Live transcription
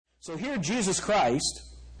So here Jesus Christ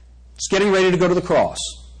is getting ready to go to the cross.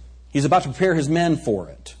 He's about to prepare his men for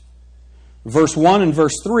it. Verse 1 and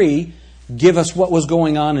verse 3 give us what was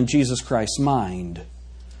going on in Jesus Christ's mind.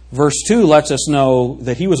 Verse 2 lets us know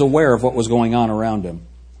that he was aware of what was going on around him.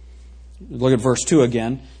 Look at verse 2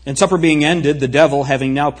 again. And supper being ended, the devil,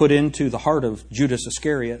 having now put into the heart of Judas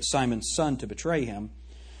Iscariot, Simon's son, to betray him,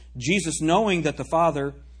 Jesus, knowing that the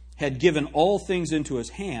Father had given all things into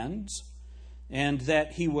his hands, and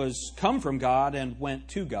that he was come from God and went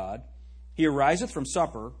to God, he ariseth from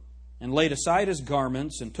supper, and laid aside his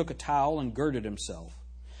garments, and took a towel, and girded himself.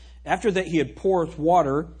 After that he poureth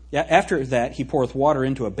water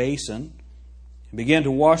into a basin, and began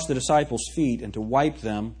to wash the disciples' feet, and to wipe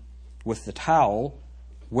them with the towel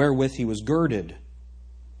wherewith he was girded.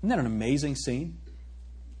 Isn't that an amazing scene?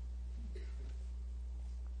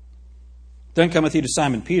 Then cometh he to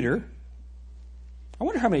Simon Peter. I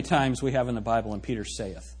wonder how many times we have in the Bible, and Peter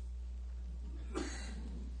saith.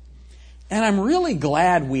 And I'm really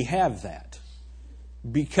glad we have that,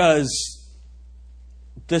 because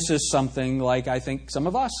this is something like I think some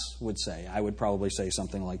of us would say. I would probably say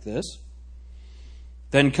something like this.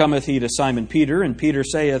 Then cometh he to Simon Peter, and Peter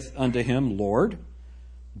saith unto him, Lord,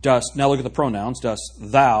 now look at the pronouns, dost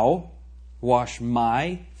thou wash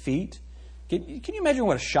my feet? Can you imagine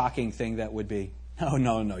what a shocking thing that would be?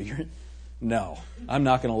 No, I'm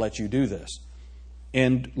not going to let you do this.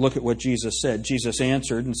 And look at what Jesus said. Jesus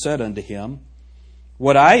answered and said unto him,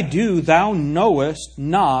 What I do thou knowest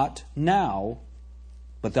not now,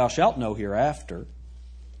 but thou shalt know hereafter.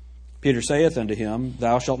 Peter saith unto him,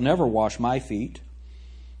 Thou shalt never wash my feet.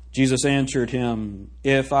 Jesus answered him,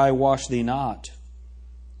 If I wash thee not,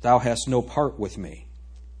 thou hast no part with me.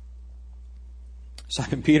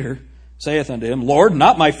 Simon Peter saith unto him, Lord,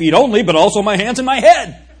 not my feet only, but also my hands and my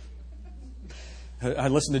head. I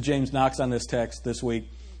listened to James Knox on this text this week,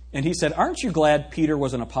 and he said, Aren't you glad Peter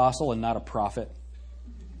was an apostle and not a prophet?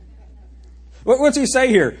 What's he say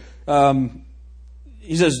here?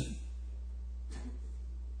 He says,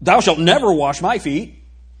 Thou shalt never wash my feet.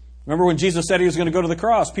 Remember when Jesus said he was going to go to the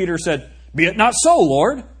cross, Peter said, Be it not so,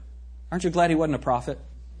 Lord. Aren't you glad he wasn't a prophet?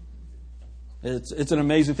 It's an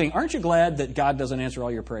amazing thing. Aren't you glad that God doesn't answer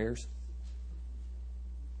all your prayers?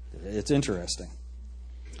 It's interesting.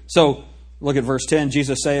 So, look at verse 10.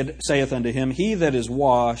 Jesus saith unto him, He that is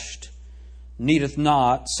washed needeth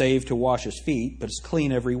not save to wash his feet, but is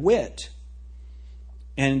clean every whit.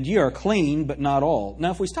 And ye are clean, but not all.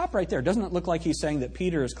 Now, if we stop right there, doesn't it look like he's saying that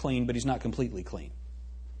Peter is clean, but he's not completely clean?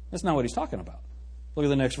 That's not what he's talking about. Look at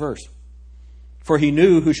the next verse. For he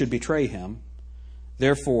knew who should betray him.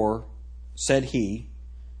 Therefore said he,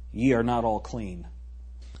 Ye are not all clean.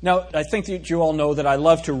 Now, I think that you all know that I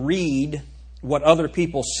love to read what other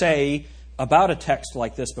people say about a text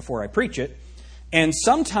like this before I preach it. And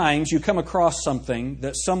sometimes you come across something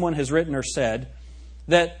that someone has written or said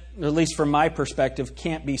that, at least from my perspective,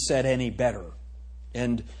 can't be said any better.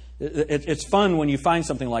 And it's fun when you find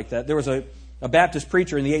something like that. There was a Baptist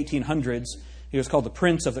preacher in the 1800s. He was called the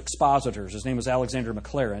Prince of Expositors. His name was Alexander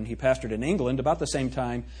Maclaren. He pastored in England about the same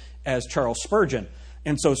time as Charles Spurgeon.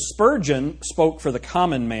 And so Spurgeon spoke for the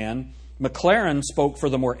common man. Maclaren spoke for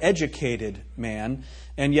the more educated man.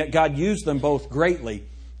 And yet God used them both greatly.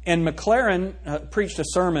 And Maclaren preached a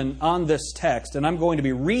sermon on this text. And I'm going to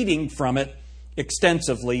be reading from it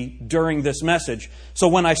extensively during this message. So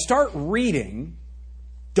when I start reading,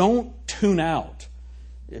 don't tune out,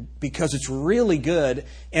 because it's really good,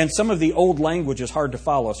 and some of the old language is hard to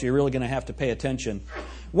follow, so you're really going to have to pay attention.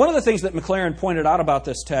 One of the things that Maclaren pointed out about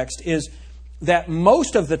this text is that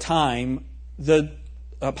most of the time, the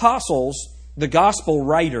apostles, the gospel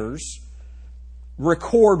writers,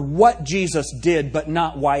 record what Jesus did, but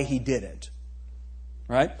not why he did it.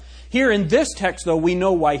 Right? Here in this text, though, we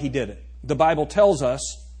know why he did it. The Bible tells us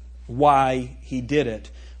why he did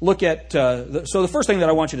it. Look at, so the first thing that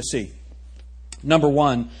I want you to see, number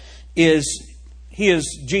one, is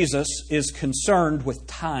Jesus is concerned with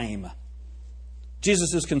time.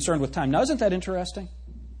 Jesus is concerned with time. Now, isn't that interesting?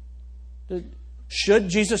 Should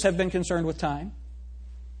Jesus have been concerned with time?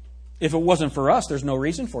 If it wasn't for us, there's no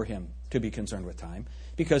reason for him to be concerned with time,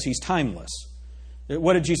 because he's timeless.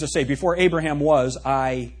 What did Jesus say? Before Abraham was,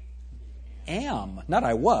 I am. Not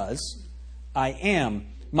I was, I am.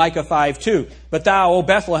 Micah 5:2. But thou, O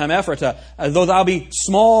Bethlehem Ephratah, though thou be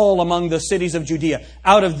small among the cities of Judea,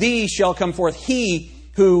 out of thee shall come forth he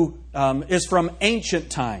who is from ancient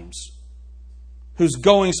times, whose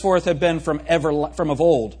goings forth have been from of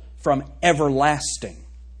old, from everlasting.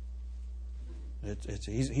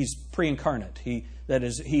 He's pre-incarnate. He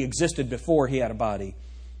existed before he had a body.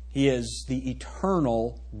 He is the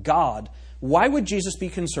eternal God Why would Jesus be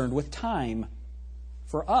concerned with time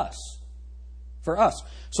for us? For us.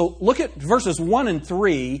 So look at verses 1 and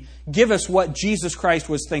 3, give us what Jesus Christ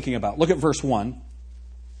was thinking about. Look at verse 1.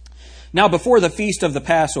 Now before the feast of the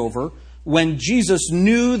Passover, when Jesus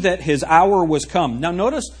knew that his hour was come. Now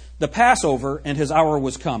notice the Passover and his hour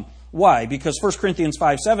was come. Why? Because 1 Corinthians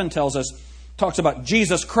 5:7 talks about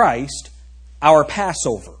Jesus Christ, our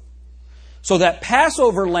Passover. So that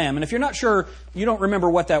Passover lamb, and if you're not sure, you don't remember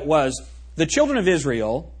what that was, the children of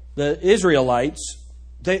Israel, the Israelites,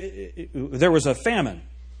 there was a famine.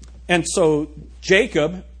 And so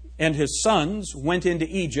Jacob and his sons went into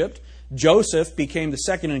Egypt. Joseph became the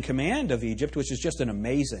second in command of Egypt, which is just an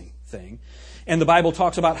amazing thing. And the Bible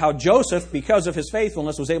talks about how Joseph, because of his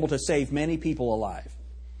faithfulness, was able to save many people alive.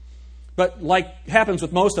 But like happens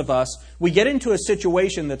with most of us, we get into a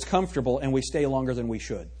situation that's comfortable and we stay longer than we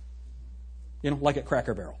should. Like at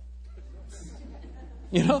Cracker Barrel.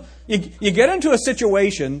 You get into a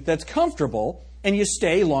situation that's comfortable and you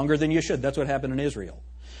stay longer than you should. That's what happened in Israel.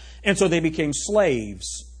 And so they became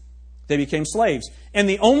slaves. They became slaves. And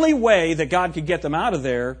the only way that God could get them out of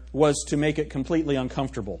there was to make it completely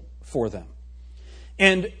uncomfortable for them.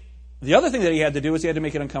 And the other thing that he had to do is he had to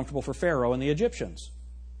make it uncomfortable for Pharaoh and the Egyptians.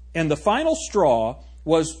 And the final straw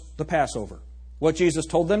was the Passover. What Jesus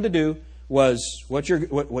told them to do was, what you're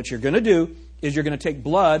going to do is you're going to take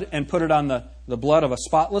blood and put it on the blood of a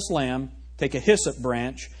spotless lamb, take a hyssop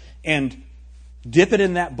branch, and dip it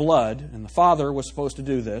in that blood, and the father was supposed to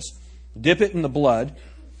do this, dip it in the blood,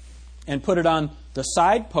 and put it on the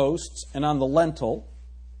side posts and on the lintel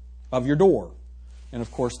of your door. And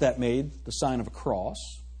of course that made the sign of a cross.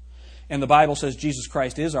 And the Bible says Jesus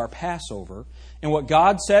Christ is our Passover. And what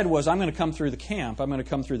God said was, I'm going to come through the camp, I'm going to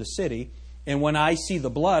come through the city, and when I see the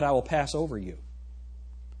blood, I will pass over you.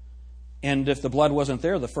 And if the blood wasn't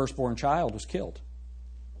there, the firstborn child was killed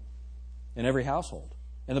in every household.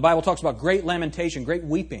 And the Bible talks about great lamentation, great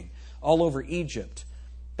weeping all over Egypt.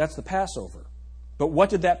 That's the Passover. But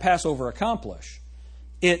what did that Passover accomplish?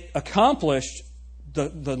 It accomplished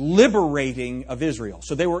the liberating of Israel.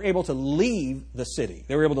 So they were able to leave the city.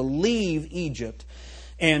 They were able to leave Egypt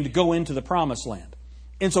and go into the Promised Land.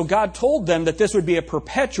 And so God told them that this would be a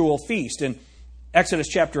perpetual feast. In Exodus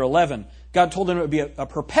chapter 11, God told them it would be a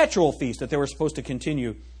perpetual feast that they were supposed to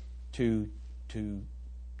continue to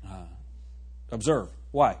observe.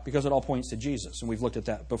 Why? Because it all points to Jesus, and we've looked at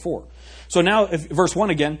that before. So now, verse 1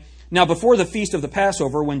 again. Now before the feast of the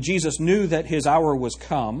Passover, when Jesus knew that his hour was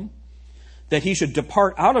come, that he should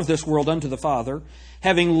depart out of this world unto the Father,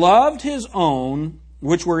 having loved his own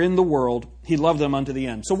which were in the world, he loved them unto the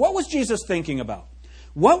end. So what was Jesus thinking about?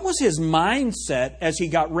 What was his mindset as he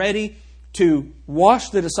got ready to wash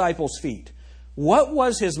the disciples' feet? What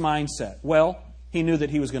was his mindset? Well, he knew that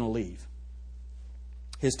he was going to leave.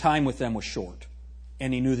 His time with them was short,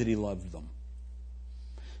 and he knew that he loved them.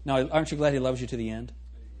 Now, aren't you glad he loves you to the end?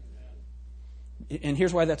 And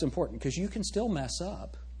here's why that's important, because you can still mess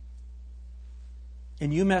up.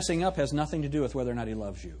 And you messing up has nothing to do with whether or not he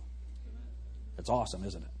loves you. It's awesome,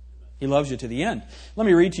 isn't it? He loves you to the end. Let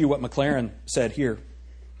me read to you what McLaren said here.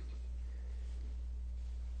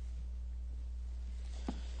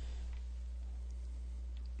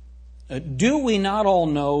 Do we not all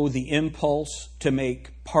know the impulse to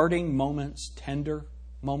make parting moments tender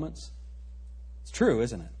moments? It's true,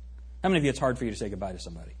 isn't it? How many of you, it's hard for you to say goodbye to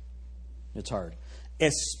somebody? It's hard.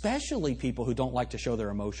 Especially people who don't like to show their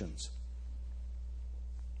emotions.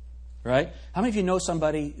 Right? How many of you know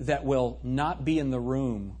somebody that will not be in the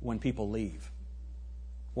room when people leave?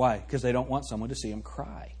 Why? Because they don't want someone to see them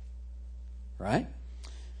cry. Right?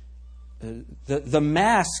 The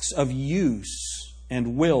masks of use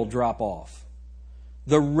and will drop off.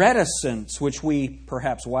 The reticence which we,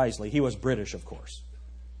 perhaps wisely, he was British, of course.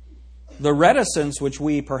 The reticence which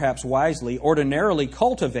we, perhaps wisely, ordinarily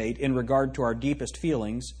cultivate in regard to our deepest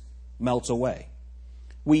feelings melts away.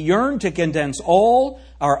 We yearn to condense all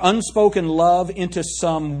our unspoken love into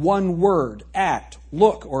some one word, act,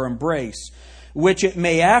 look, or embrace, which it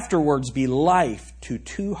may afterwards be life to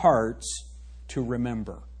two hearts to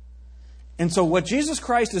remember. And so what Jesus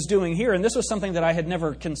Christ is doing here, and this was something that I had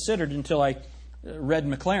never considered until I read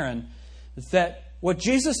McLaren, is that what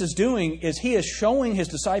Jesus is doing is he is showing his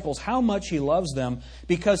disciples how much he loves them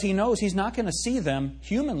because he knows he's not going to see them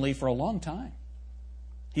humanly for a long time.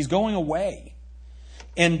 He's going away.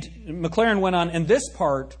 And McLaren went on, and this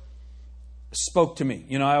part spoke to me.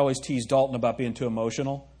 You know, I always tease Dalton about being too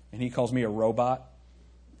emotional, and he calls me a robot.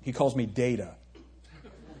 He calls me data.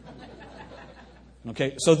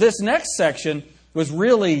 Okay, so this next section was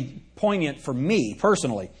really poignant for me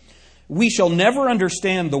personally. We shall never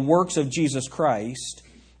understand the works of Jesus Christ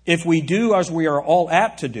If we do as we are all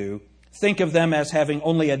apt to do, think of them as having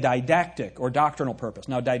only a didactic or doctrinal purpose.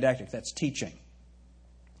 Now, didactic, that's teaching.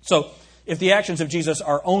 So, if the actions of Jesus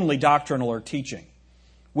are only doctrinal or teaching,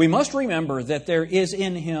 we must remember that there is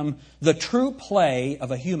in him the true play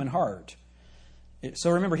of a human heart.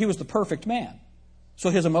 So remember, he was the perfect man.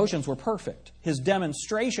 So his emotions were perfect. His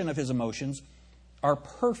demonstration of his emotions are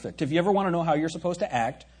perfect. If you ever want to know how you're supposed to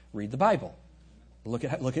act, read the Bible. Look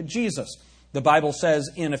at Jesus. The Bible says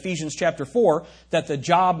in Ephesians chapter 4 that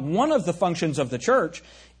one of the functions of the church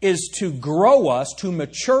is to grow us, to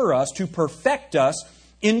mature us, to perfect us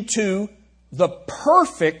into the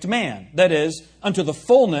perfect man. That is, unto the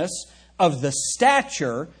fullness of the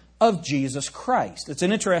stature of Jesus Christ. It's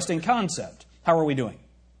an interesting concept. How are we doing?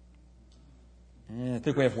 I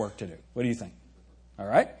think we have work to do. What do you think? All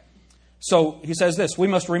right. So he says this, we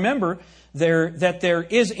must remember that there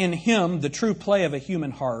is in him the true play of a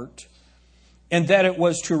human heart, and that it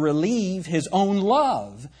was to relieve his own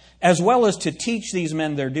love, as well as to teach these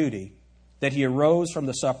men their duty, that he arose from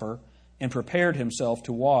the supper and prepared himself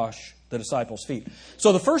to wash the disciples' feet.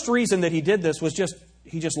 So the first reason that he did this was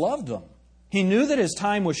he just loved them. He knew that his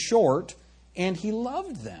time was short, and he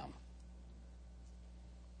loved them.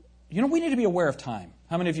 You know, we need to be aware of time.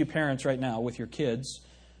 How many of you parents right now with your kids,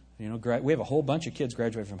 we have a whole bunch of kids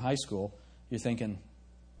graduating from high school, you're thinking,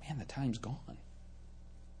 man, the time's gone.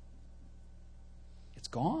 It's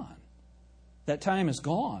gone. That time is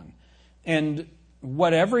gone. And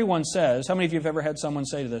what everyone says, how many of you have ever had someone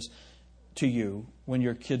say this to you when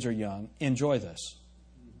your kids are young? Enjoy this.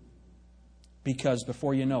 Because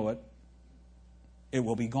before you know it, it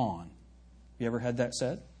will be gone. You ever had that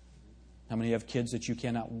said? How many have kids that you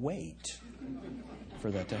cannot wait for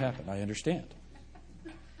that to happen? I understand.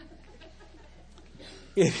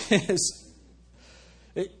 This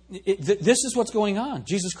is what's going on.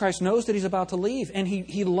 Jesus Christ knows that he's about to leave, and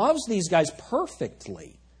he loves these guys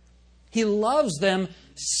perfectly. He loves them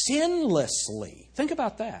sinlessly. Think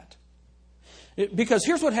about that. Because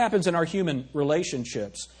here's what happens in our human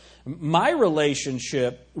relationships. My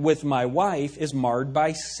relationship with my wife is marred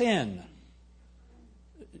by sin.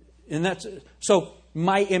 And so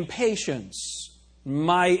my impatience,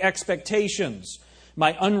 my expectations,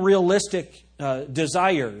 my unrealistic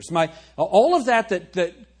desires, all of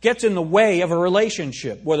that gets in the way of a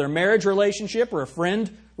relationship, whether a marriage relationship or a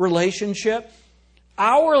friend relationship.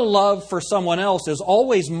 Our love for someone else is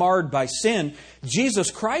always marred by sin. Jesus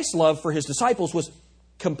Christ's love for his disciples was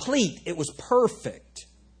complete. It was perfect.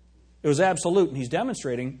 It was absolute, and he's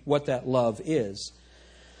demonstrating what that love is.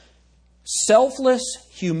 Selfless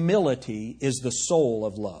humility is the soul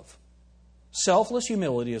of love. Selfless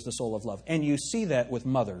humility is the soul of love. And you see that with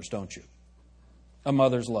mothers, don't you? A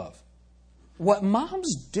mother's love. What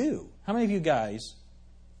moms do. How many of you guys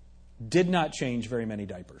did not change very many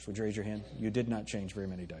diapers? Would you raise your hand? You did not change very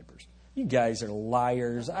many diapers. You guys are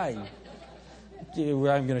liars. I'm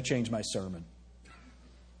going to change my sermon.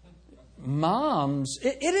 Moms,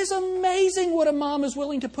 it is amazing what a mom is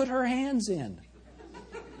willing to put her hands in.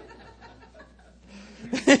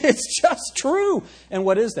 It's just true. And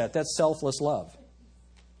what is that? That's selfless love.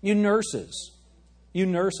 You nurses.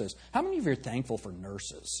 How many of you are thankful for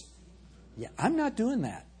nurses? Yeah, I'm not doing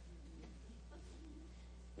that.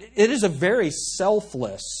 It is a very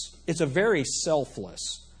selfless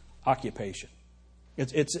occupation.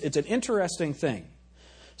 It's an interesting thing.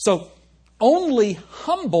 So only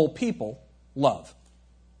humble people love.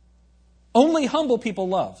 Only humble people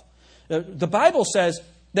love. The Bible says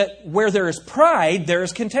that where there is pride, there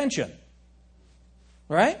is contention.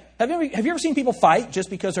 Right? Have you ever seen people fight just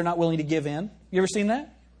because they're not willing to give in? You ever seen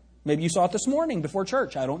that? Maybe you saw it this morning before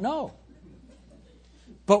church. I don't know.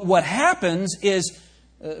 But what happens is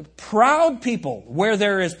proud people, where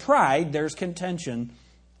there is pride, there's contention,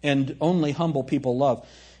 and only humble people love.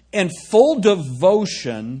 And full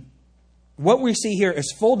devotion, what we see here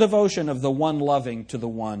is full devotion of the one loving to the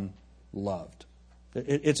one loved.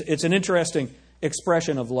 It's an interesting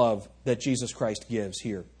expression of love that Jesus Christ gives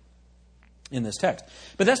here in this text.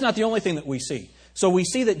 But that's not the only thing that we see. So we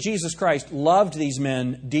see that Jesus Christ loved these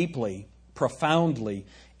men deeply, profoundly,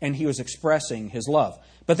 and he was expressing his love.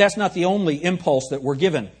 But that's not the only impulse that we're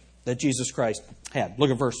given that Jesus Christ had. Look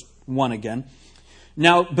at verse 1 again.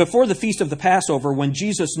 Now, before the feast of the Passover, when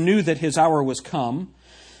Jesus knew that his hour was come,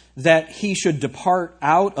 that he should depart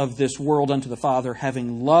out of this world unto the Father,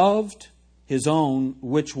 having loved his own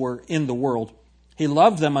which were in the world, he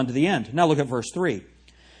loved them unto the end. Now look at verse 3.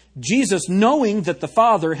 Jesus, knowing that the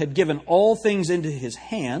Father had given all things into his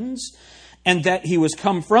hands, and that he was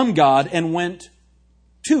come from God and went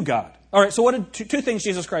to God. All right, so what did two things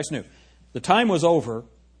Jesus Christ knew? The time was over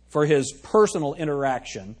for his personal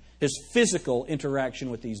interaction, his physical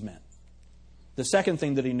interaction with these men. The second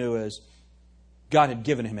thing that he knew is God had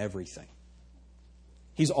given him everything.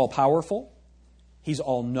 He's all-powerful. He's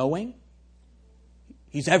all-knowing.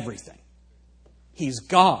 He's everything. He's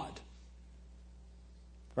God.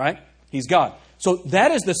 Right? He's God. So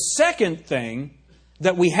that is the second thing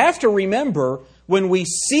that we have to remember when we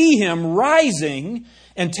see him rising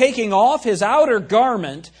and taking off his outer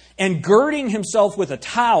garment and girding himself with a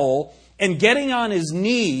towel and getting on his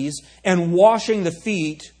knees and washing the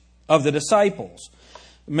feet of the disciples.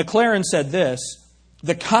 McLaren said this,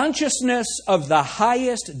 "The consciousness of the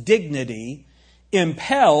highest dignity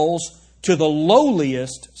impels to the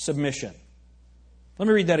lowliest submission." Let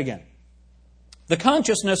me read that again. The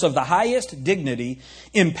consciousness of the highest dignity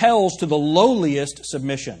impels to the lowliest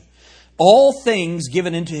submission. All things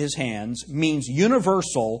given into his hands means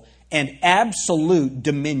universal and absolute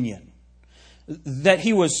dominion. That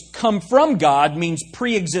he was come from God means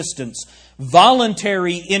pre-existence,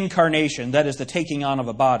 voluntary incarnation, that is the taking on of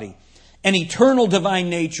a body, an eternal divine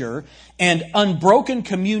nature, and unbroken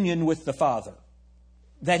communion with the Father.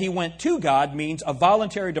 That he went to God means a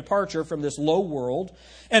voluntary departure from this low world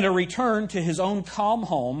and a return to his own calm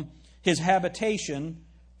home, his habitation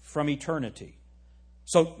from eternity.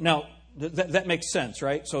 So now, that makes sense,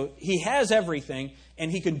 right? So he has everything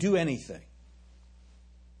and he can do anything.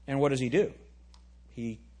 And what does he do?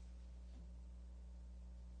 He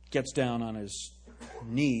gets down on his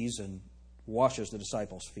knees and washes the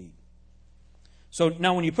disciples' feet. So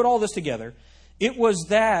now when you put all this together, it was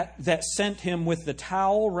that sent him with the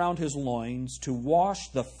towel round his loins to wash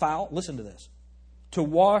the foul, listen to this, to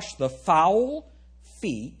wash the foul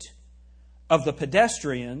feet of the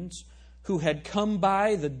pedestrians who had come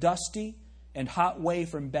by the dusty and hot way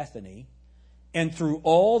from Bethany and through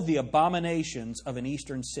all the abominations of an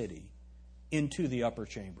eastern city into the upper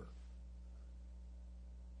chamber.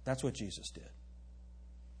 That's what Jesus did.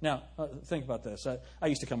 Now, think about this. I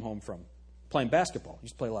used to come home from playing basketball. I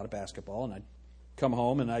used to play a lot of basketball, and I'd come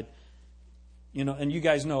home and and you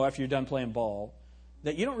guys know after you're done playing ball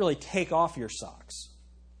that you don't really take off your socks.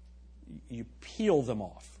 You peel them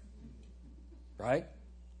off, right?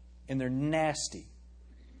 And they're nasty.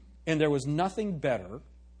 And there was nothing better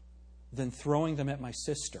than throwing them at my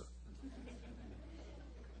sister.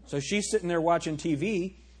 So she's sitting there watching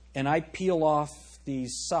TV, and I peel off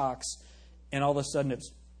these socks, and all of a sudden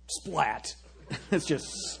it's splat. It's just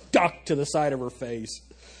stuck to the side of her face.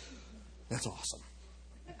 That's awesome.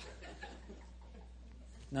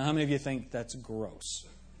 Now, how many of you think that's gross?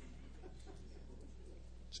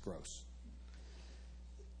 It's gross.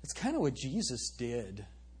 It's kind of what Jesus did,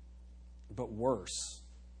 but worse,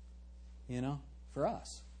 for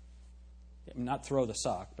us. Not throw the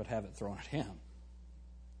sock, but have it thrown at him.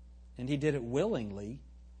 And he did it willingly.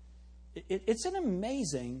 It's an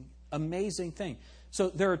amazing, amazing thing. So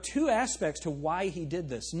there are two aspects to why he did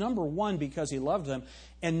this. Number one, because he loved them.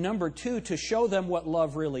 And number two, to show them what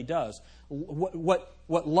love really does.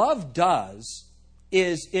 What love does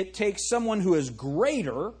is it takes someone who is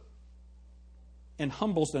greater and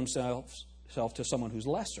humbles themselves to someone who's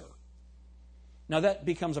lesser. Now that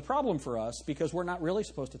becomes a problem for us because we're not really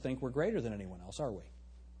supposed to think we're greater than anyone else, are we?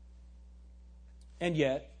 And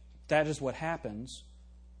yet, that is what happens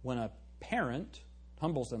when a parent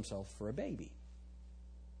humbles themselves for a baby.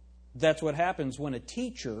 That's what happens when a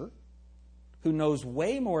teacher who knows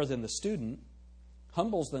way more than the student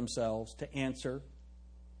humbles themselves to answer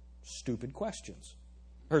stupid questions.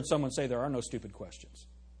 I heard someone say there are no stupid questions.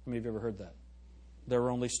 How many of you ever heard that? There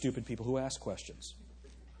are only stupid people who ask questions.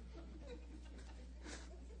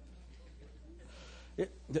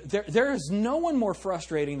 There is no one more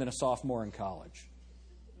frustrating than a sophomore in college.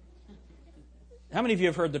 How many of you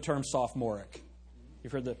have heard the term sophomoric?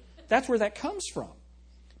 You've heard that's where that comes from.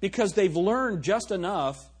 Because they've learned just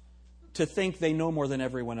enough to think they know more than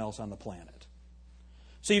everyone else on the planet.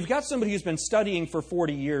 So you've got somebody who's been studying for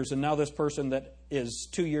 40 years, and now this person that is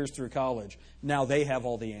 2 years through college, now they have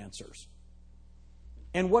all the answers.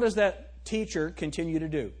 And what does that teacher continue to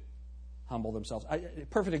do? Humble themselves. A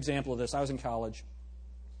perfect example of this, I was in college,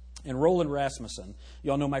 and Roland Rasmussen,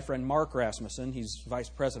 you all know my friend Mark Rasmussen, he's vice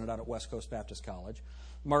president out at West Coast Baptist College.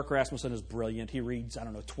 Mark Rasmussen is brilliant. He reads,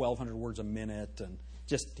 1,200 words a minute, and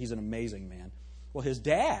he's an amazing man. Well, his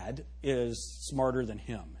dad is smarter than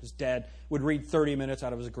him. His dad would read 30 minutes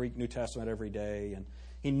out of his Greek New Testament every day, and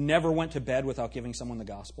he never went to bed without giving someone the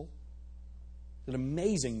gospel. An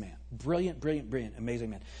amazing man. Brilliant, amazing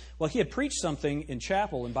man. Well, he had preached something in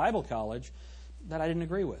chapel in Bible college that I didn't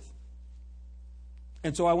agree with.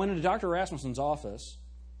 And so I went into Dr. Rasmussen's office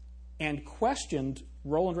and questioned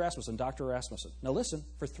Roland Rasmussen, Dr. Rasmussen. Now listen,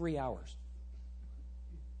 for 3 hours.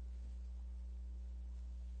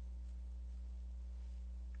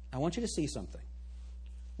 I want you to see something.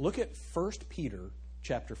 Look at 1 Peter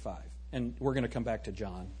chapter 5. And we're going to come back to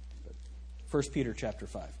John. 1 Peter chapter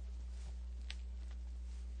 5.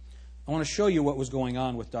 I want to show you what was going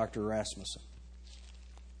on with Dr. Rasmussen.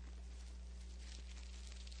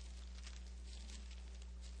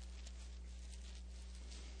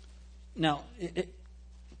 Now,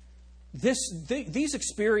 these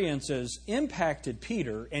experiences impacted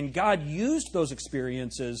Peter, and God used those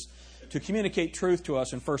experiences to communicate truth to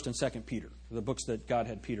us in 1 and 2 Peter, the books that God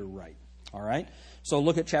had Peter write. All right? So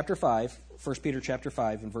look at chapter 5, 1 Peter chapter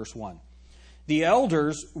 5 and verse 1. The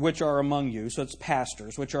elders which are among you, so it's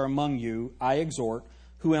pastors, which are among you, I exhort,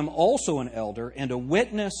 who am also an elder and a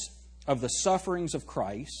witness of the sufferings of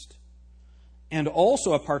Christ, and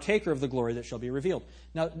also a partaker of the glory that shall be revealed.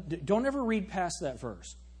 Now, don't ever read past that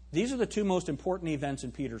verse. These are the two most important events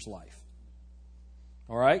in Peter's life.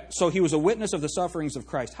 All right? So he was a witness of the sufferings of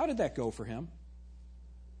Christ. How did that go for him?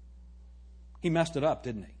 He messed it up,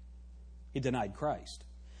 didn't he? He denied Christ.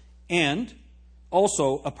 And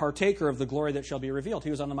also a partaker of the glory that shall be revealed. He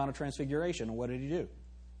was on the Mount of Transfiguration, and what did he do?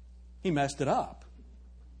 He messed it up.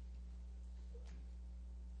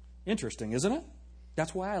 Interesting, isn't it?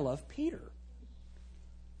 That's why I love Peter.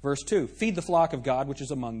 Verse 2, feed the flock of God which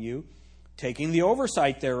is among you, taking the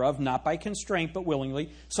oversight thereof, not by constraint, but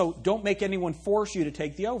willingly. So don't make anyone force you to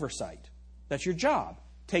take the oversight. That's your job.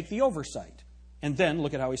 Take the oversight. And then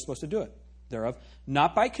look at how he's supposed to do it. Thereof,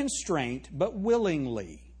 not by constraint, but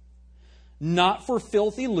willingly. Not for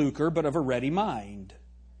filthy lucre, but of a ready mind.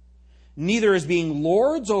 Neither as being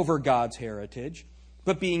lords over God's heritage,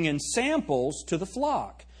 but being ensamples to the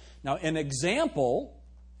flock. Now, an example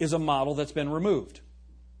is a model that's been removed.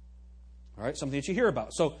 All right, something that you hear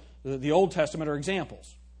about. So the Old Testament are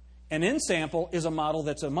examples. An ensample is a model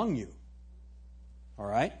that's among you. All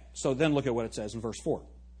right? So then look at what it says in verse 4.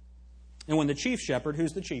 And when the chief shepherd,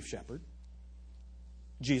 who's the chief shepherd?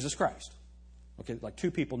 Jesus Christ. Okay, like two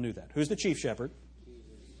people knew that. Who's the chief shepherd?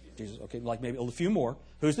 Jesus. Okay, like maybe a few more.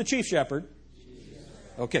 Who's the chief shepherd? Jesus.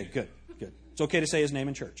 Okay, good. It's okay to say his name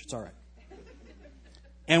in church. It's all right.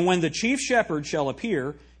 And when the chief shepherd shall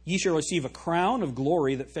appear, ye shall receive a crown of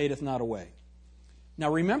glory that fadeth not away.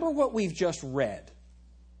 Now remember what we've just read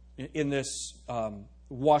in this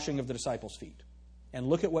washing of the disciples' feet. And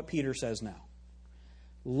look at what Peter says now.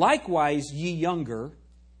 Likewise, ye younger,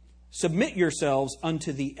 submit yourselves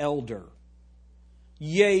unto the elder.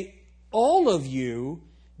 Yea, all of you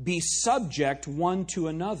be subject one to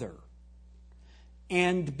another,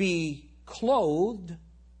 and be clothed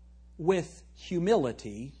with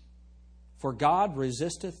humility, for God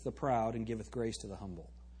resisteth the proud and giveth grace to the humble.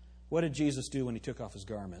 What did Jesus do when he took off his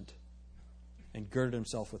garment and girded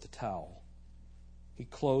himself with a towel? He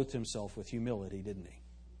clothed himself with humility, didn't he?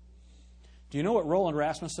 Do you know what Roland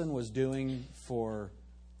Rasmussen was doing for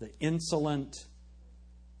the insolent,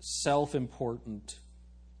 self-important,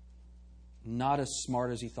 not as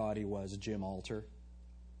smart as he thought he was, Jim Alter?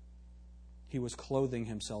 He was clothing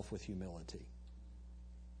himself with humility.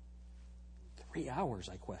 3 hours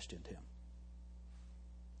I questioned him.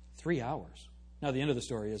 3 hours. Now, the end of the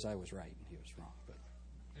story is I was right and he was wrong. But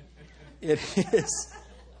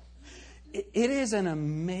it is an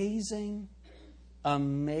amazing,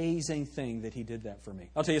 amazing thing that he did that for me.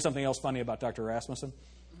 I'll tell you something else funny about Dr. Rasmussen.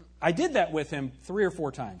 I did that with him 3 or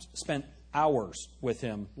 4 times. Spent hours with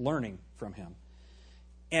him, learning from him.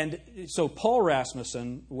 And so Paul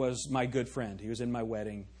Rasmussen was my good friend. He was in my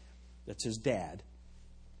wedding. That's his dad.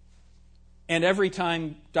 And every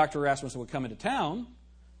time Dr. Rasmussen would come into town,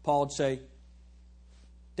 Paul would say,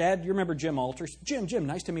 Dad, you remember Jim Alter? Jim,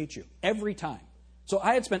 nice to meet you. Every time. So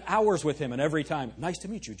I had spent hours with him, and every time, nice to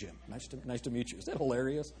meet you, Jim. Nice to meet you. Is that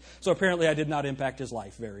hilarious? So apparently I did not impact his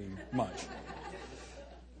life very much.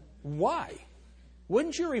 Why?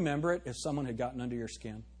 Wouldn't you remember it if someone had gotten under your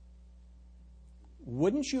skin?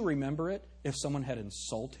 Wouldn't you remember it if someone had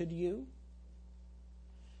insulted you?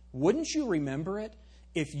 Wouldn't you remember it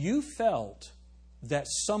if you felt that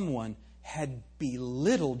someone had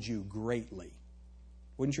belittled you greatly?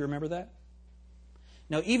 Wouldn't you remember that?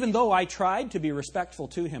 Now, even though I tried to be respectful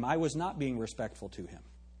to him, I was not being respectful to him.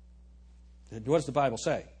 What does the Bible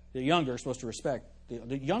say? The younger are supposed to respect.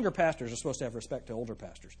 The younger pastors are supposed to have respect to older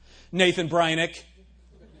pastors. Nathan Brynick.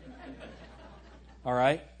 All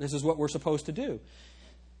right? This is what we're supposed to do.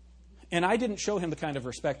 And I didn't show him the kind of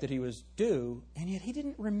respect that he was due, and yet he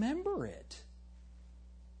didn't remember it.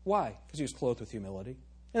 Why? Because he was clothed with humility.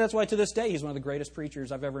 And that's why to this day he's one of the greatest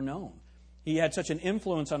preachers I've ever known. He had such an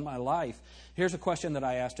influence on my life. Here's a question that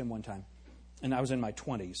I asked him one time. and I was in my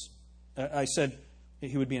 20s. I said,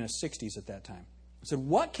 he would be in his 60s at that time. I said,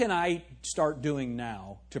 what can I start doing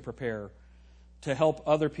now to prepare to help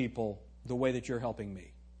other people the way that you're helping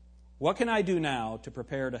me? What can I do now to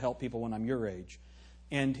prepare to help people when I'm your age?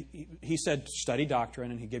 And he said, study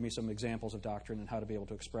doctrine, and he gave me some examples of doctrine and how to be able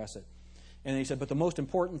to express it. And he said, but the most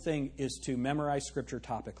important thing is to memorize Scripture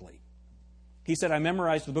topically. He said, I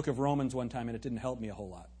memorized the book of Romans one time, and it didn't help me a whole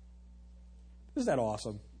lot. Isn't that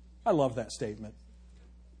awesome? I love that statement.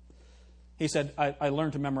 He said, I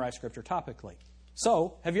learned to memorize Scripture topically.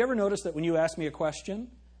 So, have you ever noticed that when you ask me a question,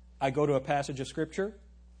 I go to a passage of Scripture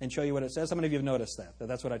and show you what it says? How many of you have noticed that?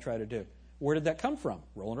 That's what I try to do. Where did that come from?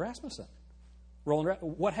 Roland Rasmussen.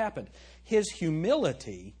 What happened? His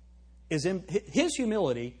humility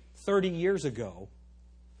 30 years ago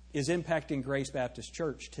is impacting Grace Baptist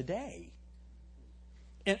Church today.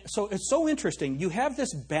 And so it's so interesting. You have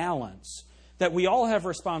this balance that we all have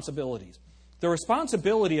responsibilities. The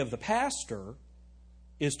responsibility of the pastor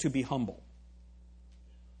is to be humble.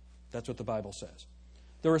 That's what the Bible says.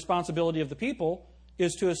 The responsibility of the people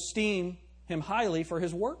is to esteem him highly for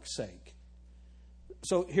his work's sake.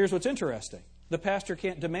 So here's what's interesting. The pastor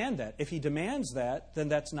can't demand that. If he demands that, then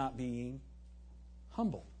that's not being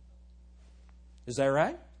humble. Is that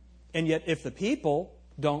right? And yet if the people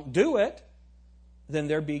don't do it, then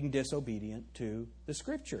they're being disobedient to the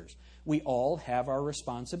Scriptures. We all have our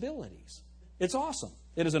responsibilities. It's awesome.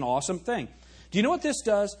 It is an awesome thing. Do you know what this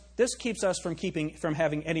does? This keeps us from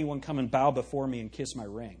having anyone come and bow before me and kiss my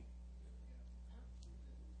ring.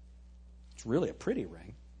 It's really a pretty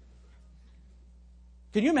ring.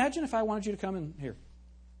 Can you imagine if I wanted you to come in here?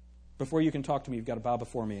 Before you can talk to me, you've got to bow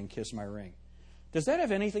before me and kiss my ring. Does that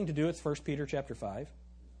have anything to do with 1 Peter chapter 5?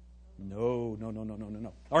 No.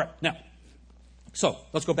 All right, now, so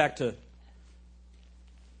let's go back to...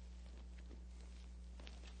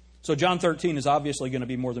 So John 13 is obviously going to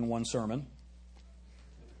be more than one sermon.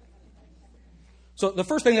 So the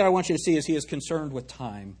first thing that I want you to see is he is concerned with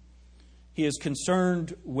time. He is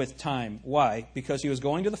concerned with time. Why? Because he was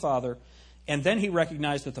going to the Father, and then he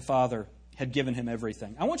recognized that the Father had given him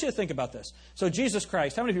everything. I want you to think about this. So Jesus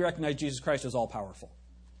Christ, how many of you recognize Jesus Christ as all-powerful?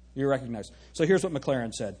 You recognize. So here's what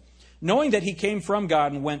McLaren said. Knowing that he came from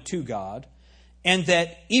God and went to God, and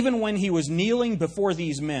that even when he was kneeling before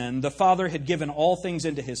these men, the Father had given all things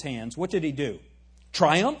into his hands, what did he do?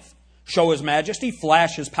 Triumph? Show his majesty?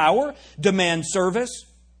 Flash his power? Demand service?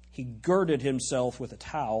 He girded himself with a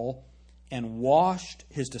towel and washed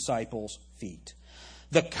his disciples' feet.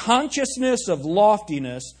 The consciousness of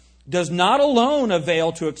loftiness does not alone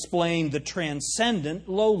avail to explain the transcendent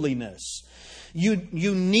lowliness.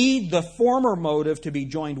 You need the former motive to be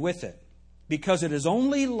joined with it. Because it is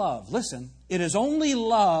only love, listen, it is only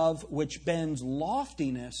love which bends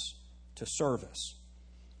loftiness to service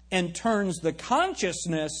and turns the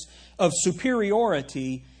consciousness of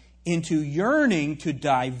superiority into yearning to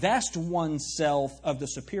divest oneself of the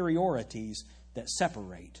superiorities that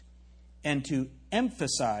separate and to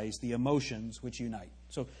emphasize the emotions which unite.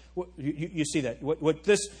 So you see that.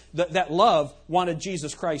 That love wanted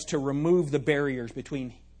Jesus Christ to remove the barriers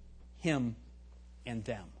between him and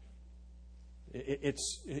them.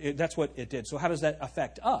 That's what it did. So how does that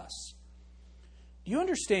affect us? Do you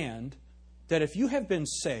understand that if you have been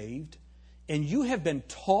saved and you have been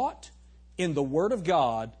taught in the Word of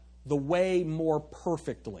God the way more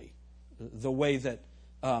perfectly, the way that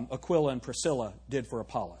Aquila and Priscilla did for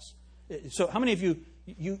Apollos? So how many of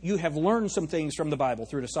you have learned some things from the Bible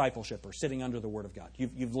through discipleship or sitting under the Word of God?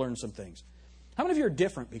 You've learned some things. How many of you are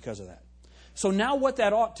different because of that? So now what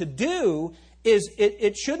that ought to do is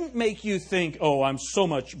it shouldn't make you think, oh, I'm so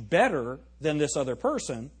much better than this other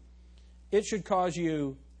person. It should cause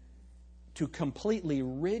you to completely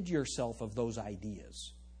rid yourself of those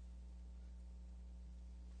ideas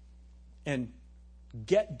and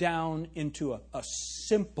get down into a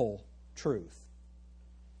simple truth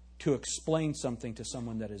to explain something to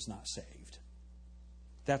someone that is not saved.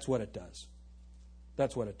 That's what it does.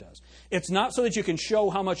 That's what it does. It's not so that you can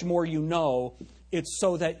show how much more you know. It's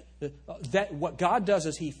so that what God does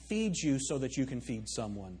is He feeds you so that you can feed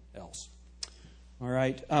someone else. All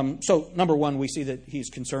right. So number one, we see that He's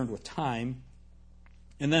concerned with time.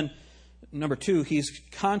 And then number two, He's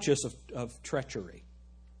conscious of treachery.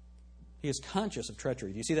 He is conscious of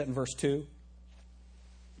treachery. Do you see that in verse 2?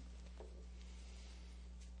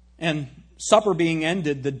 And supper being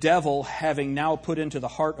ended, the devil having now put into the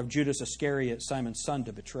heart of Judas Iscariot, Simon's son,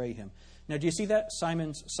 to betray him. Now, do you see that?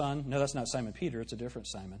 Simon's son? No, that's not Simon Peter. It's a different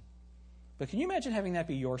Simon. But can you imagine having that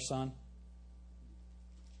be your son?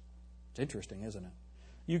 It's interesting, isn't it?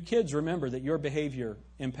 You kids remember that your behavior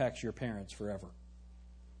impacts your parents forever.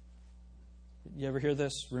 You ever hear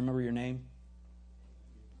this? Remember your name?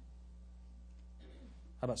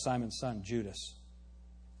 How about Simon's son, Judas?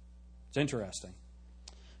 It's interesting.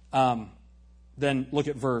 Then look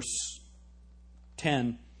at verse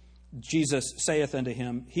 10. Jesus saith unto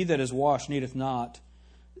him, He that is washed needeth not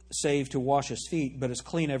save to wash his feet, but is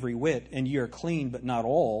clean every whit, and ye are clean, but not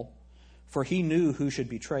all. For he knew who should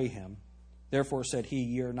betray him. Therefore said he,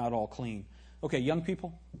 Ye are not all clean. Okay, young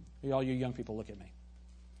people, all you young people, look at me.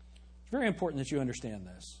 It's very important that you understand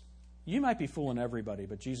this. You might be fooling everybody,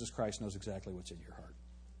 but Jesus Christ knows exactly what's in your heart.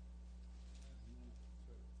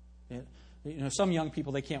 Some young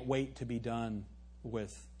people, they can't wait to be done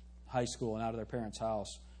with high school and out of their parents'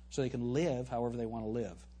 house so they can live however they want to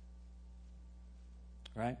live.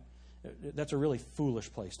 Right? That's a really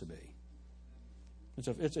foolish place to be.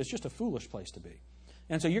 It's just a foolish place to be.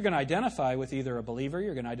 And so you're going to identify with either a believer,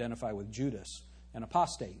 you're going to identify with Judas, an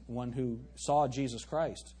apostate, one who saw Jesus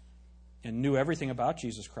Christ and knew everything about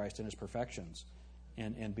Jesus Christ and his perfections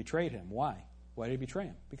and betrayed him. Why? Why did he betray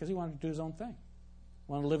him? Because he wanted to do his own thing.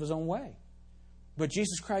 Wanted to live his own way. But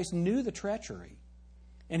Jesus Christ knew the treachery.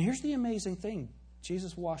 And here's the amazing thing.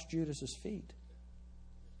 Jesus washed Judas's feet.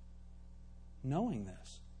 Knowing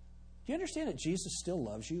this. Do you understand that Jesus still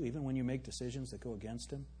loves you even when you make decisions that go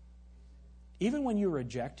against him? Even when you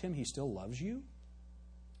reject him, he still loves you.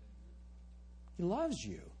 He loves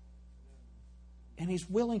you. And he's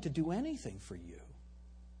willing to do anything for you.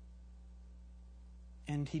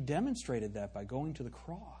 And he demonstrated that by going to the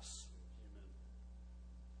cross.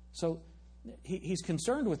 So he's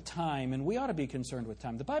concerned with time, and we ought to be concerned with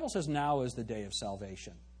time. The Bible says now is the day of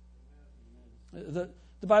salvation. The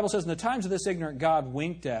Bible says in the times of this ignorant God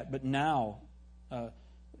winked at, but now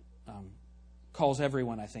calls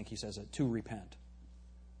everyone, I think he says it, to repent.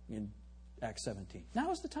 In Acts 17.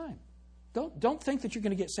 Now is the time. Don't think that you're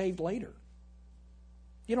going to get saved later.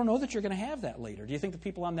 You don't know that you're going to have that later. Do you think the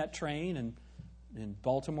people on that train in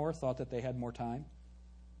Baltimore thought that they had more time?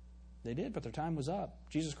 They did, but their time was up.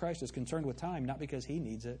 Jesus Christ is concerned with time, not because he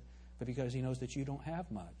needs it, but because he knows that you don't have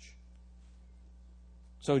much.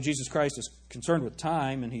 So Jesus Christ is concerned with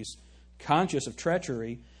time, and he's conscious of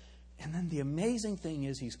treachery. And then the amazing thing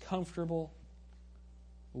is he's comfortable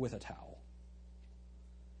with a towel.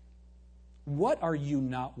 What are you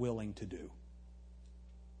not willing to do?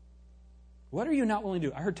 What are you not willing to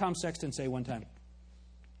do? I heard Tom Sexton say one time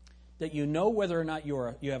that you know whether or not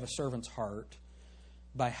you have a servant's heart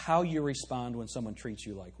by how you respond when someone treats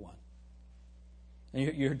you like one.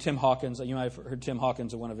 And you heard Tim Hawkins, you might have heard Tim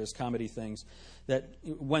Hawkins in one of his comedy things, that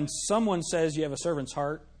when someone says you have a servant's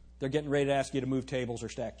heart, they're getting ready to ask you to move tables or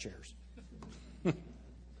stack chairs. And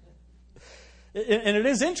it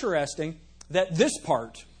is interesting that this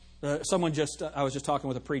part, I was just talking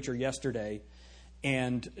with a preacher yesterday,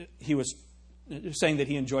 and he was saying that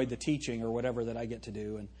he enjoyed the teaching or whatever that I get to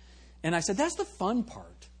do. And I said, that's the fun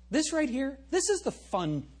part. This right here, this is the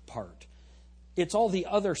fun part. It's all the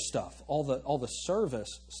other stuff, all the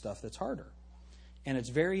service stuff that's harder. And it's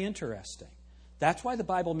very interesting. That's why the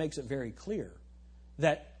Bible makes it very clear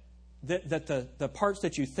that the parts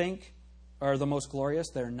that you think are the most glorious,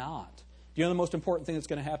 they're not. Do you know the most important thing that's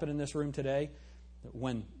going to happen in this room today?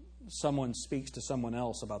 When someone speaks to someone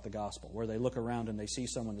else about the gospel, where they look around and they see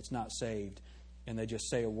someone that's not saved and they just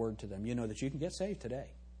say a word to them. You know that you can get saved today.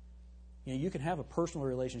 You know, you can have a personal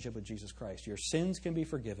relationship with Jesus Christ. Your sins can be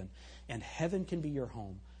forgiven, and heaven can be your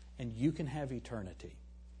home, and you can have eternity.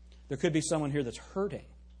 There could be someone here that's hurting.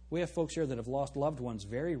 We have folks here that have lost loved ones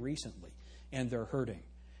very recently, and they're hurting.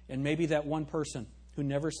 And maybe that one person who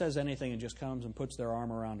never says anything and just comes and puts their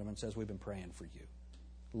arm around them and says, we've been praying for you.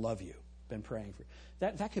 Love you. Been praying for you.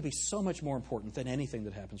 That could be so much more important than anything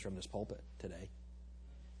that happens from this pulpit today.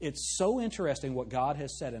 It's so interesting what God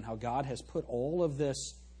has said and how God has put all of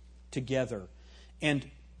this together. And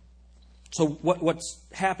so what's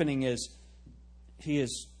happening is he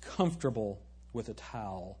is comfortable with a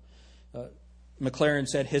towel. McLaren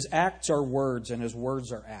said, his acts are words and his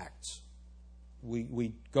words are acts.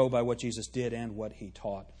 We go by what Jesus did and what he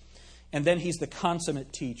taught. And then he's the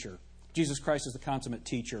consummate teacher. Jesus Christ is the consummate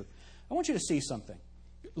teacher. I want you to see something.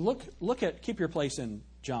 Look at, keep your place in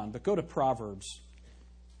John, but go to Proverbs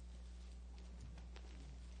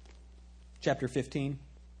chapter 15.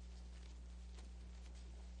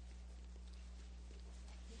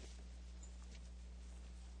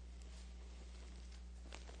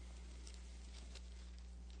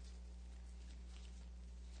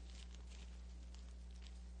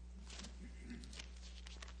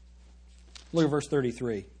 Look at verse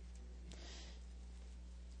 33.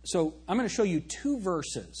 So I'm going to show you two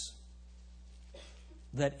verses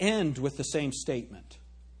that end with the same statement,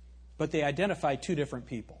 but they identify two different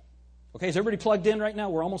people. Okay, is everybody plugged in right now?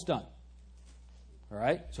 We're almost done. All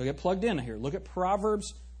right, so get plugged in here. Look at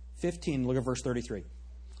Proverbs 15. Look at verse 33.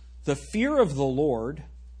 The fear of the Lord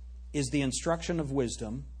is the instruction of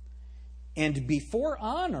wisdom, and before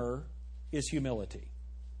honor is humility.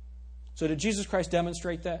 So did Jesus Christ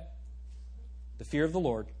demonstrate that? The fear of the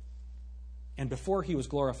Lord. And before he was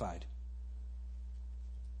glorified,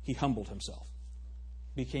 he humbled himself,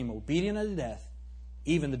 became obedient unto death,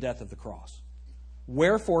 even the death of the cross.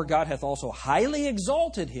 Wherefore God hath also highly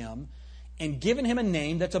exalted him and given him a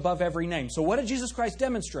name that's above every name. So what did Jesus Christ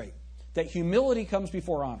demonstrate? That humility comes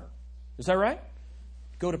before honor. Is that right?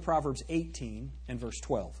 Go to Proverbs 18 and verse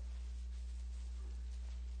 12.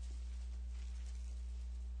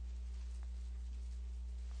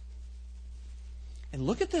 And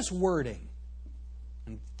look at this wording.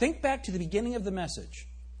 And think back to the beginning of the message.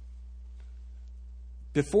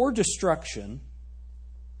 Before destruction,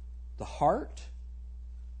 the heart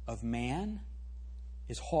of man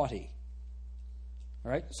is haughty.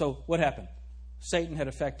 All right? So what happened? Satan had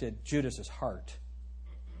affected Judas's heart.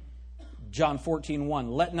 John 14:1,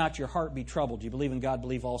 let not your heart be troubled. You believe in God,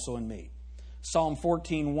 believe also in me. Psalm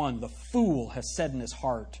 14:1, the fool has said in his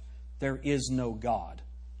heart, there is no God.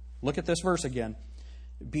 Look at this verse again.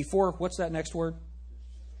 Before, what's that next word?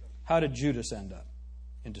 How did Judas end up?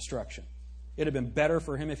 In destruction. It had been better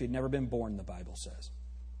for him if he'd never been born, the Bible says.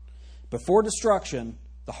 Before destruction,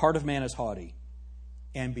 the heart of man is haughty.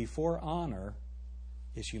 And before honor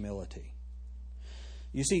is humility.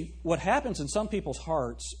 You see, what happens in some people's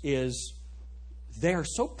hearts is they are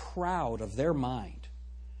so proud of their mind.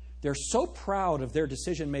 They're so proud of their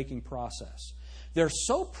decision-making process. They're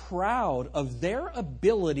so proud of their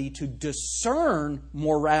ability to discern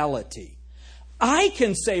morality. I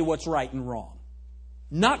can say what's right and wrong,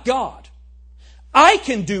 not God. I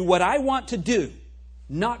can do what I want to do,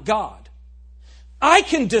 not God. I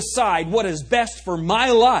can decide what is best for my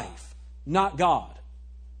life, not God.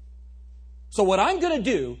 So what I'm going to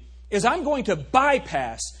do is I'm going to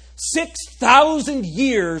bypass 6,000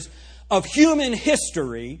 years of human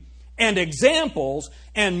history and examples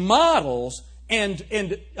and models and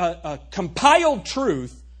compiled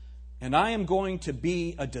truth, and I am going to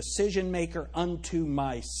be a decision maker unto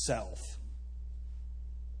myself.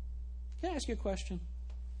 Can I ask you a question?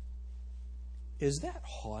 Is that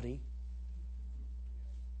haughty?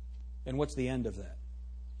 And what's the end of that?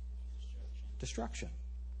 Destruction.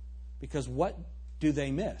 Because what do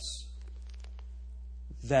they miss?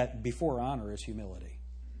 That before honor is humility.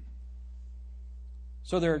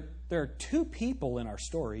 So there are two people in our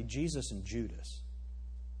story, Jesus and Judas.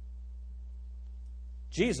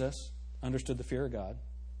 Jesus understood the fear of God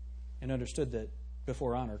and understood that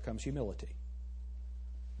before honor comes humility.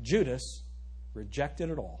 Judas rejected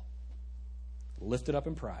it all, lifted up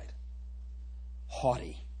in pride,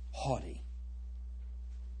 haughty.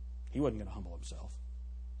 He wasn't going to humble himself.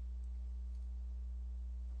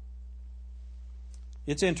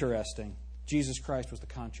 It's interesting. Jesus Christ was the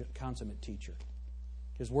consummate teacher.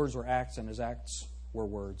 His words were acts and his acts were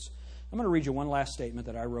words. I'm going to read you one last statement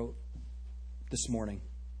that I wrote this morning.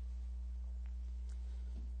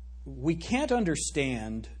 We can't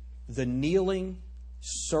understand the kneeling,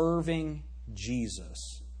 serving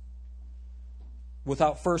Jesus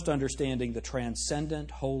without first understanding the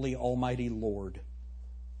transcendent, holy, almighty Lord,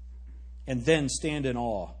 and then stand in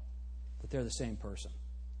awe that they're the same person.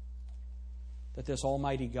 That this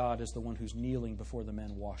almighty God is the one who's kneeling before the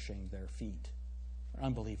men washing their feet.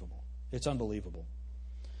 Unbelievable. It's unbelievable.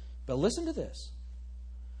 But listen to this.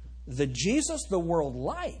 The Jesus the world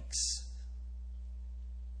likes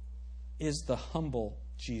is the humble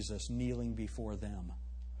Jesus kneeling before them.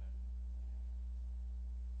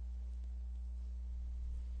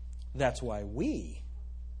 That's why we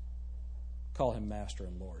call him Master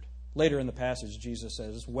and Lord. Later in the passage, Jesus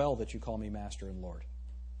says, it's well that you call me Master and Lord.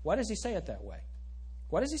 Why does he say it that way?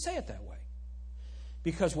 Why does he say it that way?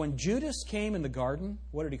 Because when Judas came in the garden,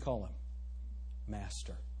 what did he call him?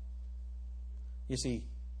 Master. You see,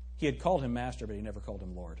 he had called him Master, but he never called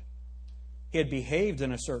him Lord. He had behaved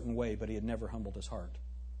in a certain way, but he had never humbled his heart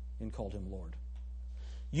and called him Lord.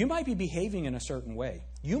 You might be behaving in a certain way.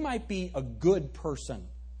 You might be a good person.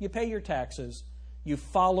 You pay your taxes. You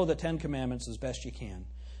follow the 10 Commandments as best you can.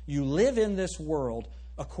 You live in this world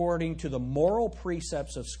according to the moral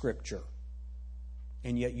precepts of Scripture.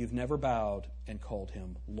 And yet you've never bowed and called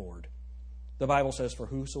him Lord. The Bible says, for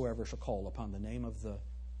whosoever shall call upon the name of the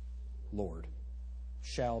Lord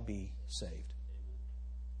shall be saved.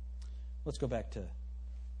 Let's go back to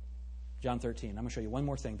John 13. I'm going to show you one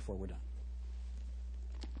more thing before we're done.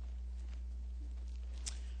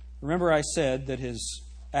 Remember I said that his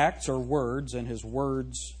acts are words and his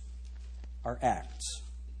words are acts.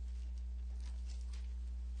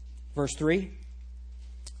 Verse 3,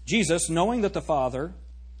 Jesus, knowing that the Father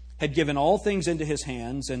had given all things into his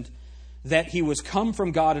hands and that he was come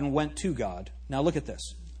from God and went to God. Now look at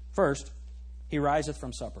this. First, he riseth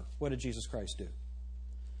from supper. What did Jesus Christ do?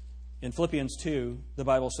 In Philippians 2, the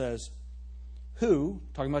Bible says, who,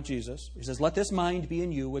 talking about Jesus, he says, let this mind be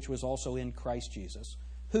in you, which was also in Christ Jesus,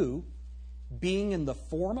 who, being in the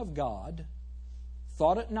form of God,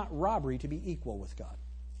 thought it not robbery to be equal with God.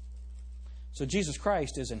 So Jesus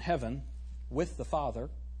Christ is in heaven with the Father,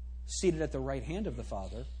 seated at the right hand of the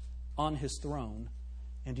Father, on his throne.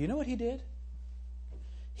 And do you know what he did?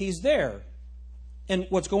 He's there. And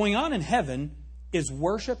what's going on in heaven is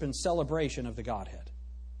worship and celebration of the Godhead.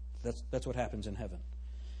 That's what happens in heaven.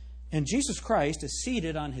 And Jesus Christ is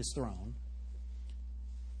seated on his throne,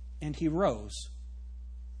 and he rose.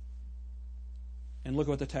 And look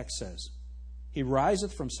what the text says. He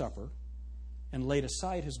riseth from supper, and laid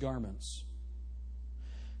aside his garments,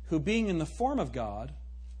 who being in the form of God,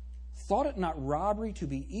 thought it not robbery to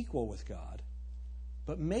be equal with God,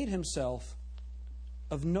 but made himself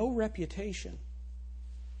of no reputation.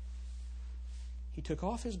 He took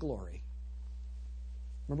off his glory.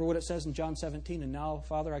 Remember what it says in John 17, and now,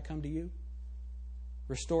 Father, I come to you.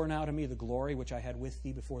 Restore now to me the glory which I had with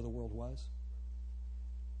thee before the world was.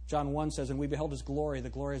 John 1 says, and we beheld his glory. The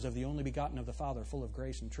glory is of the only begotten of the Father, full of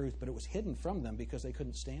grace and truth. But it was hidden from them because they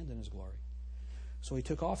couldn't stand in his glory. So he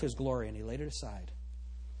took off his glory and he laid it aside.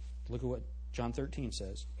 Look at what John 13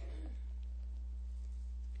 says.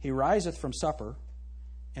 He riseth from supper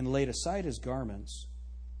and laid aside his garments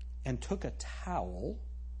and took a towel,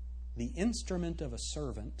 the instrument of a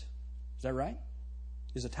servant. Is that right?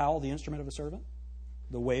 Is a towel the instrument of a servant?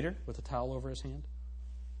 The waiter with a towel over his hand?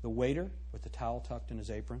 The waiter with the towel tucked in his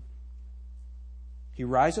apron? He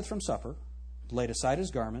riseth from supper, laid aside his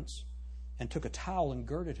garments, and took a towel and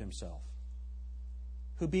girded himself,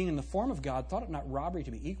 who being in the form of God thought it not robbery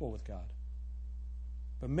to be equal with God,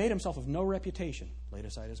 but made himself of no reputation, laid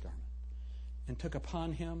aside his garment, and took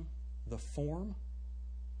upon him the form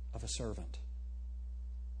of a servant.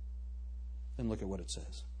 Then look at what it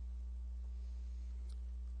says.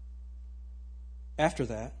 After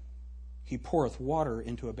that, he poureth water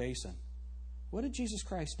into a basin. What did Jesus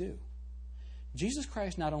Christ do? Jesus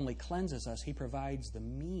Christ not only cleanses us, he provides the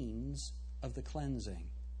means of the cleansing.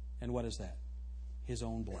 And what is that? His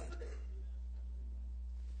own blood.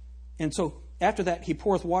 And so, after that, he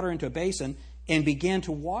poureth water into a basin and began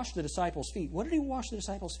to wash the disciples' feet. What did he wash the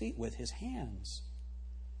disciples' feet with? His hands.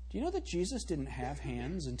 Do you know that Jesus didn't have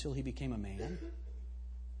hands until he became a man?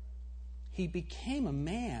 He became a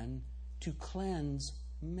man to cleanse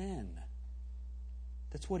men.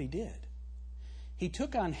 That's what he did. He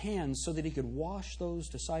took on hands so that he could wash those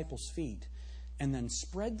disciples' feet and then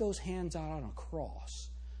spread those hands out on a cross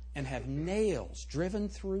and have nails driven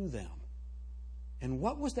through them. And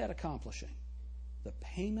what was that accomplishing? The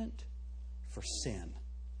payment for sin.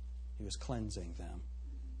 He was cleansing them.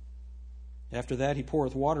 After that, he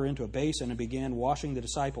poureth water into a basin and began washing the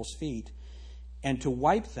disciples' feet and to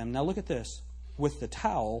wipe them. Now look at this. With the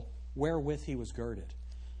towel wherewith he was girded.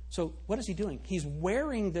 So what is he doing? He's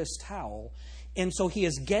wearing this towel, and so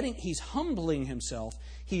he's humbling himself.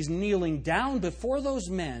 He's kneeling down before those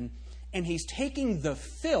men, and he's taking the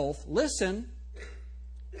filth, listen,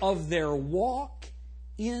 of their walk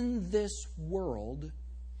in this world.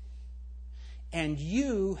 And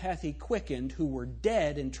you hath he quickened who were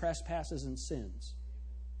dead in trespasses and sins,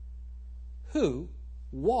 who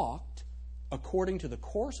walked according to the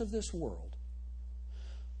course of this world,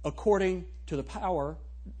 according to the power,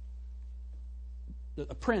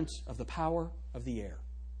 the prince of the power of the air,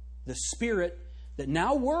 the spirit that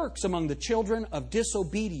now works among the children of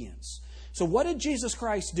disobedience. So what did Jesus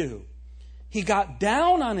Christ do? He got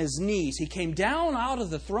down on his knees. He came down out of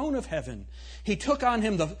the throne of heaven. He took on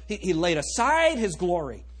him he laid aside his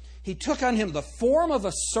glory. He took on him the form of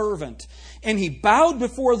a servant, and he bowed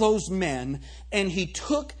before those men, and he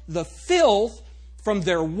took the filth from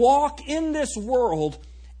their walk in this world,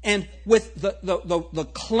 and with the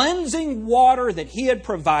cleansing water that he had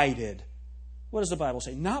provided. What does the Bible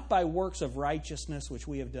say? Not by works of righteousness which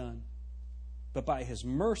we have done, but by his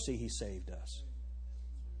mercy he saved us.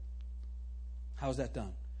 How is that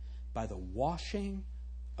done? By the washing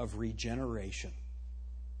of regeneration,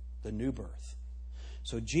 the new birth.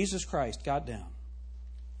 So Jesus Christ got down,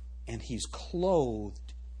 and he's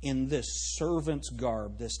clothed in this servant's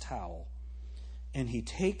garb, this towel, and he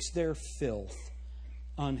takes their filth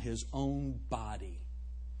on his own body.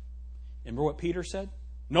 Remember what Peter said?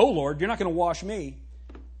 No, Lord, you're not going to wash me.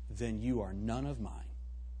 Then you are none of mine.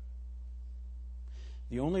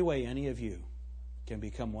 The only way any of you can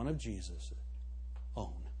become one of Jesus'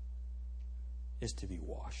 own is to be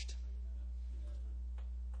washed.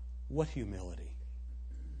 What humility.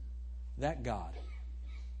 That God,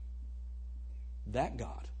 the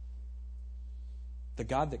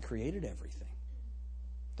God that created everything,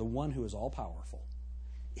 the one who is all-powerful,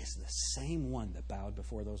 is the same one that bowed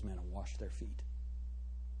before those men and washed their feet.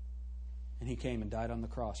 And He came and died on the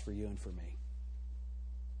cross for you and for me.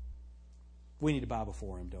 We need to bow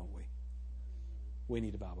before Him, don't we? We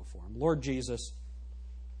need to bow before Him. Lord Jesus,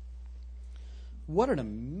 what an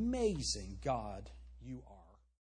amazing God You are.